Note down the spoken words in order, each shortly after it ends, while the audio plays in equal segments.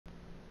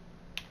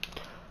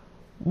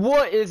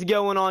What is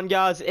going on,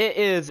 guys? It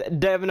is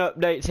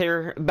Devin-Updates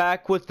here,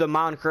 back with the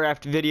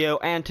Minecraft video,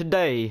 and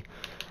today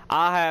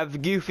I have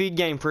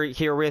GoofygamefreaK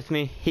here with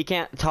me. He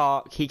can't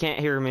talk, he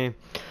can't hear me,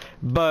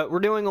 but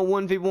we're doing a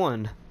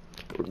 1v1.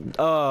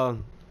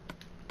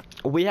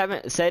 We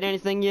haven't said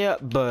anything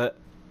yet, but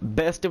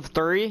best of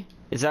 3?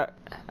 Is that...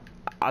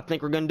 I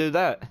think we're gonna do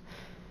that.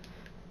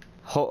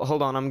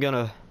 Hold on, I'm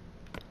gonna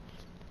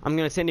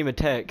send him a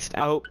text.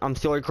 I hope I'm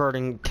still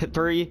recording.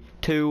 3,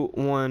 2,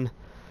 1.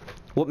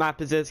 What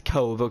map is this?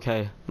 Cove,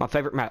 okay. My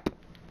favorite map.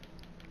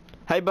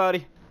 Hey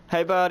buddy.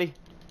 Hey buddy.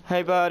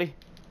 Hey buddy.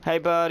 Hey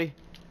buddy.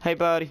 Hey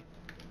buddy.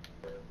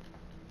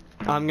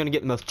 I'm gonna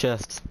get the most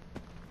chests.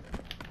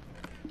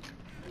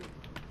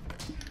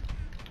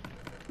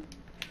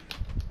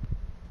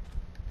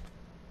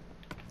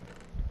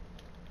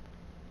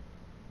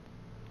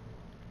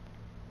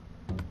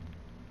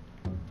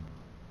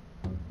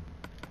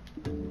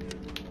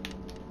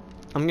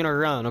 I'm gonna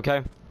run,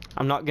 okay?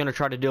 I'm not gonna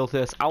try to deal with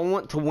this. I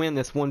want to win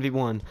this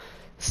 1v1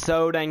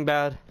 so dang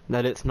bad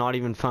that it's not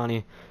even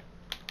funny.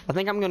 I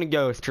think I'm gonna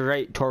go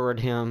straight toward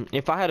him.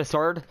 If I had a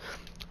sword,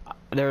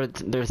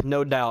 there's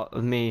no doubt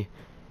of me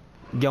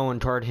going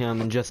toward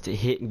him and just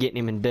getting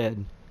him and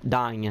dead,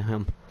 dying at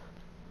him.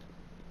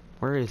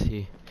 Where is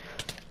he?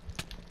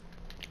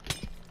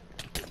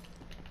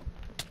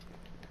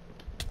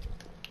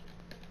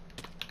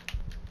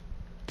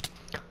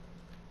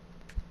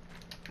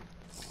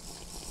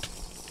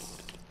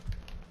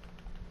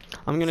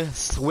 I'm gonna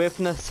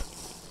swiftness,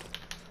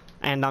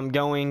 and I'm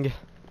going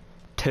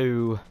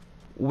to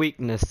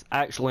weakness.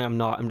 Actually, I'm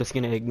not. I'm just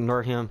gonna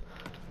ignore him.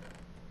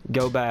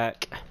 Go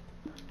back.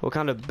 What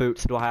kind of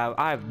boots do I have?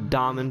 I have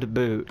diamond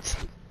boots.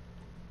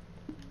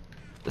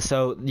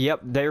 So,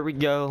 yep, there we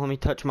go. Let me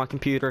touch my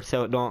computer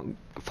so it don't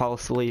fall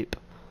asleep.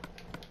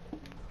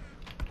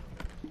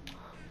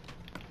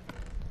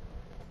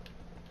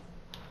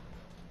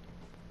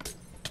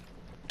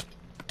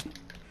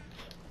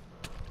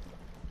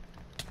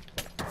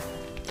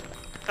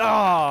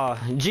 Ah,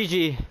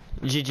 GG,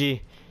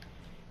 GG,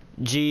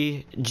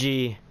 GG,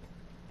 GG,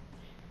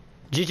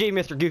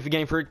 Mr.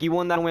 GoofygamefreaK. You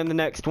won that. Win the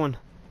next one.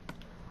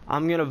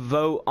 I'm gonna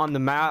vote on the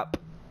map.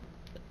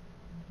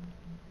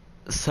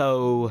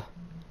 So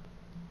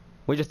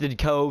we just did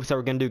Cove, so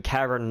we're gonna do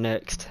Cavern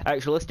next.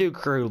 Actually, let's do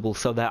Crucible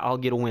so that I'll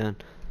get a win.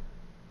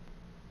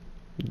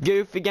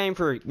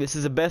 GoofygamefreaK. This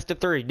is a best of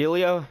 3.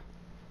 Dealio.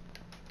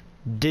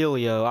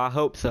 Dealio. I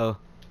hope so.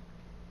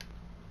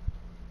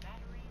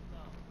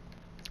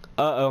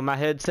 Uh-oh, my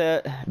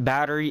headset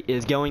battery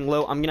is going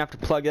low. I'm gonna have to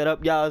plug that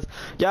up, guys.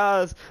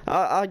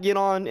 I get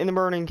on in the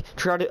morning,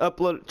 try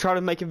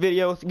to make a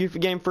video with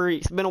GoofygamefreaK.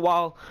 It's been a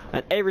while,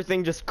 and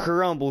everything just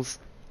crumbles.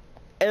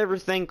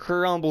 Everything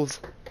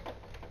crumbles.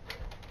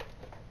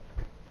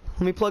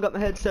 Let me plug up my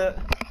headset.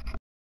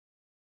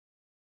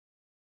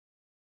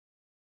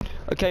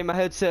 Okay, my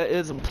headset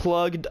is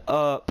plugged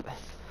up.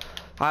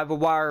 I have a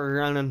wire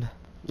running.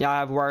 Yeah, I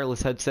have a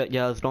wireless headset,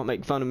 guys. Don't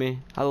make fun of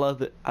me. I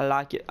love it. I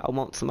like it. I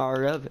want some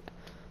more of it.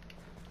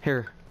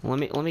 Here, let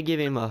me give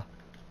him a...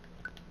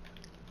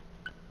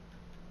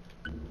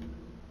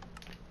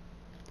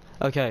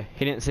 Okay,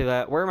 he didn't see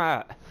that. Where am I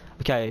at?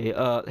 Okay,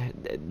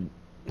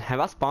 have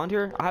I spawned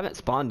here? I haven't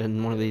spawned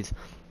in one of these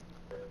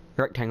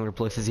rectangular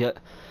places yet.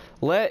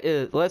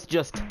 Let's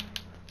just...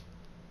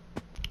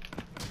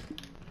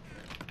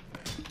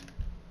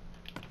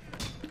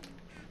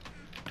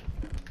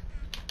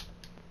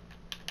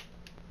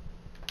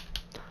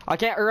 I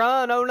can't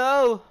run, oh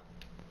no!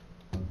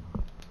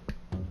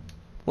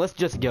 Let's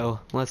just go.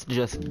 Let's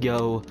just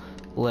go.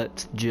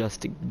 Let's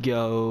just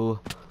go.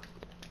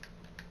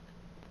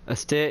 A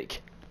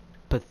stick.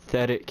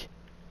 Pathetic.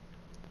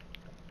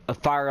 A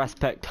fire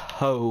aspect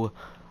hoe,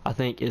 I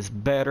think, is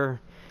better.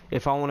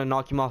 If I want to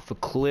knock him off a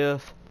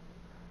cliff.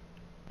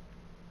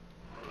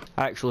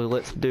 Actually,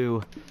 let's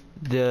do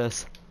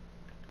this.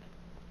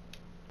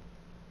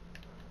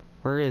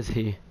 Where is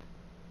he?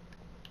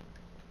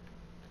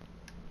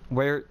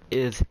 Where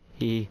is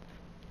he?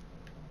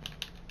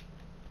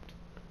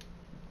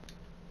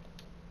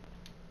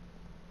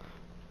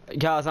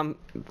 Guys, I'm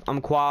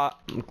quiet,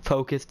 I'm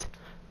focused,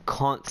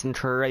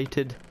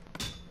 concentrated.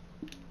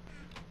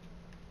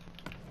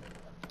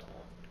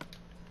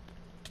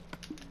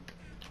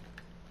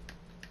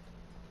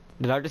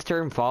 Did I just hear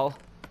him fall?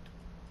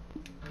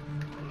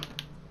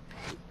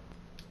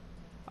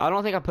 I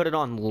don't think I put it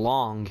on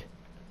long.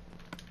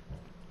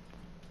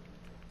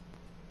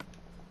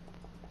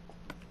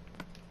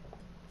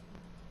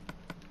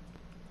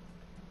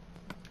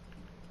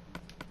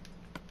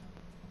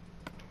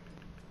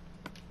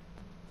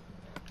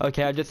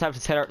 Okay, I just have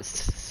to set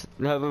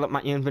up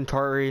my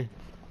inventory.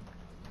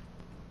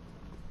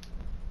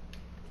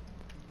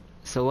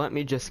 So let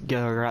me just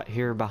go right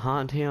here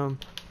behind him.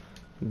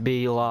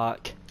 Be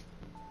like...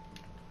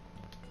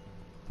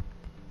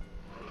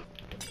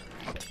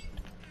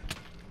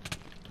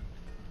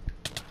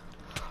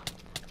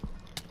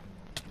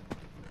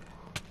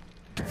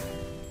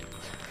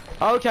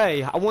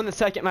 Okay, I won the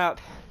second map.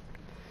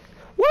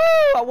 Woo!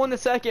 I won the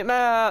second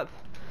map.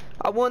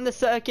 I won the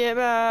second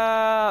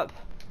map.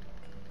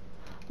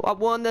 I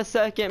won the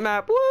second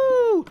map.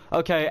 Woo!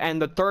 Okay,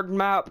 and the third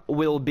map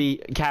will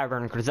be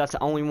Cavern, because that's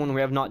the only one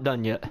we have not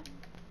done yet.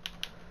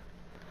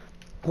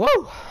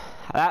 Woo!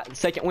 That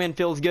second win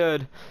feels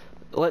good.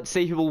 Let's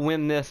see who will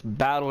win this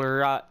battle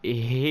right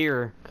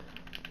here.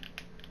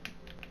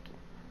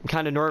 I'm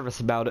kind of nervous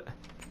about it.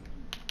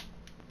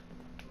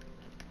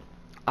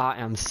 I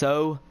am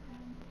so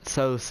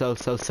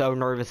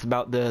nervous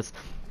about this.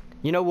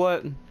 You know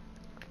what?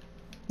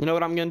 You know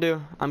what I'm gonna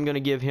do? I'm gonna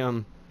give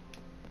him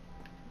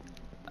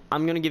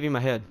a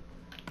head.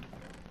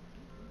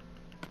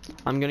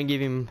 I'm gonna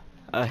give him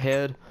a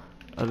head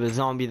of a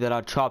zombie that I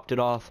chopped it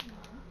off.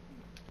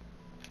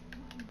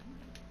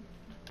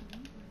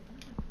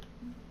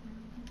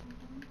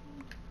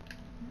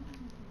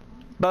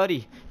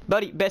 Buddy,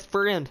 best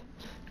friend.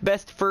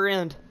 Best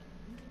friend.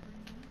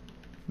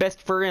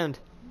 Best friend.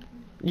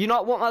 You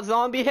not want my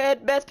zombie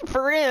head? Best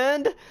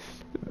friend.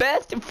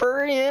 Best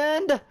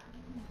friend.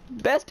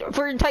 Best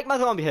friend, take my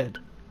zombie head.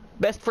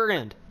 Best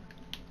friend.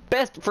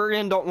 Best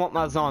friend don't want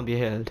my zombie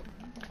head.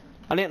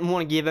 I didn't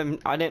want to give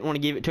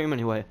it to him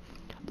anyway.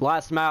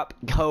 Last map,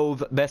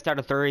 Cove, best out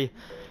of 3.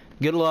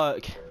 Good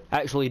luck.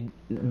 Actually,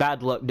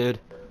 bad luck, dude.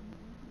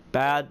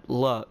 Bad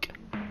luck.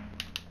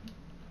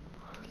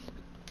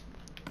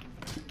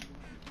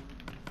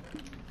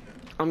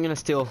 I'm gonna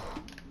steal.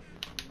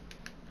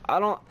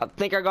 I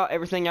think I got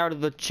everything out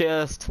of the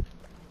chest.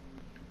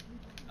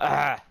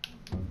 Ah.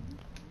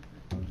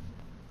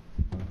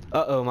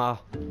 Uh-oh, ma.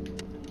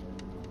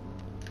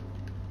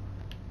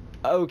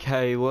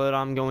 Okay, what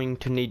I'm going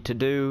to need to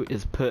do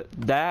is put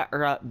that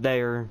right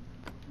there.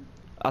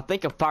 I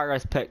think a fire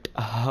aspect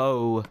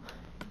hoe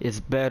is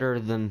better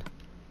than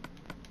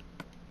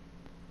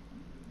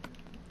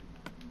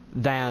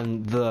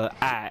the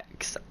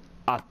axe,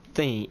 I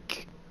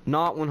think.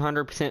 Not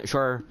 100%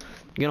 sure.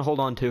 I'm gonna hold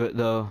on to it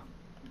though.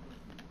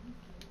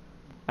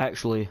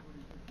 Actually,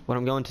 what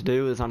I'm going to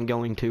do is I'm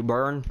going to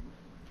burn.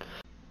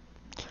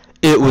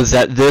 It was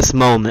at this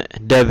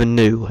moment Devin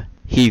knew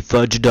he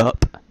fudged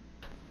up.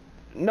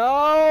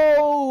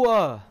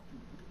 No!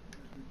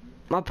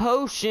 My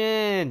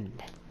potion.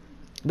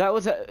 That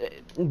was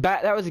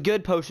a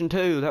good potion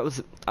too.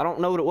 I don't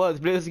know what it was,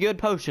 but it was a good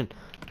potion.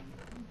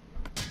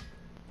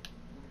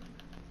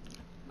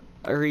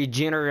 A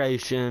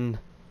regeneration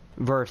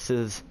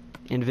versus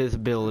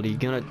invisibility.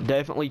 Gonna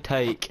definitely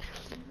take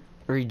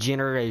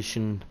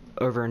regeneration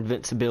over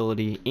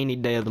invincibility any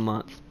day of the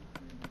month.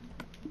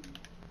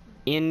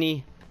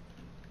 Any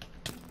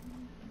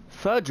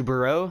fudge,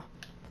 bro.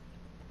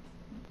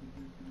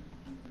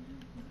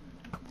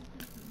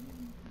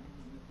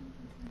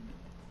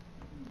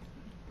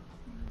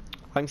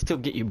 I can still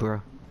get you,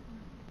 bro.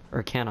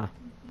 Or can I?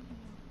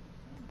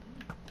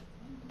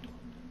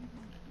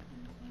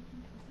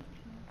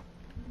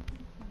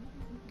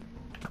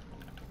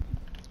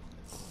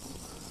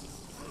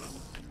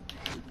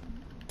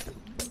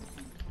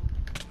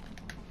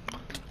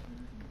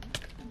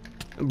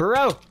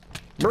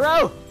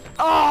 Bro!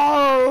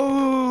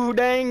 Oh,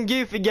 dang,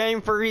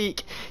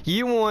 GoofygamefreaK.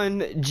 You won.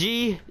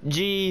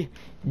 GG,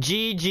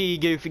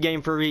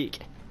 GoofygamefreaK.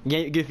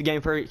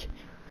 GoofygamefreaK.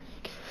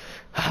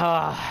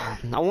 I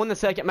won the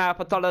second map.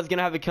 I thought I was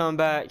gonna have a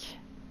comeback.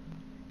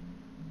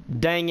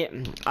 Dang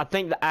it. I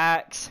think the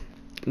axe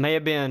may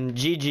have been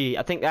GG.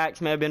 I think the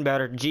axe may have been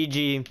better.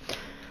 GG.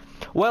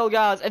 Well,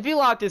 guys, if you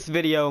like this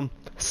video,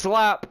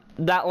 slap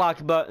that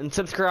like button,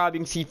 subscribe. You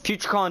can see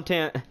future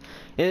content.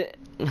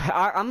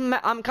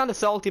 I'm kind of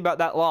salty about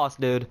that loss,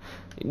 dude.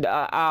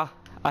 I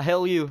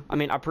hail you. I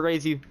mean, I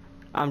praise you.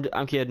 I'm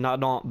kidding. I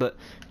don't. But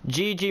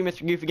GG,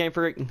 Mr.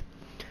 GoofygamefreaK.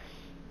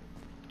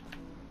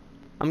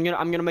 I'm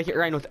gonna make it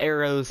rain with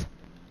arrows.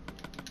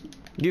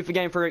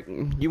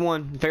 GoofygamefreaK, you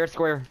won. Fair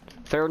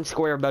and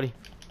square, buddy.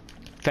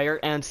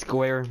 Fair and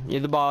square.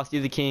 You're the boss.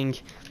 You're the king.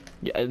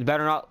 You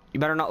better not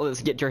let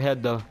us get to your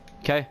head though.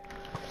 Okay.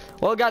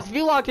 Well, guys, if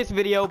you like this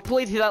video,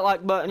 please hit that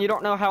like button. You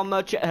don't know how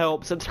much it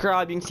helps.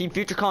 Subscribe. You can see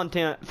future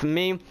content from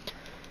me.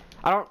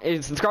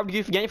 Subscribe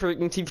to GoofygamefreaK. You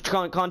can see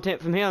future content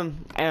from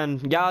him.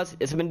 And guys,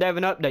 it's been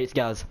Devin-Updates,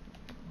 guys.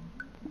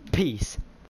 Peace.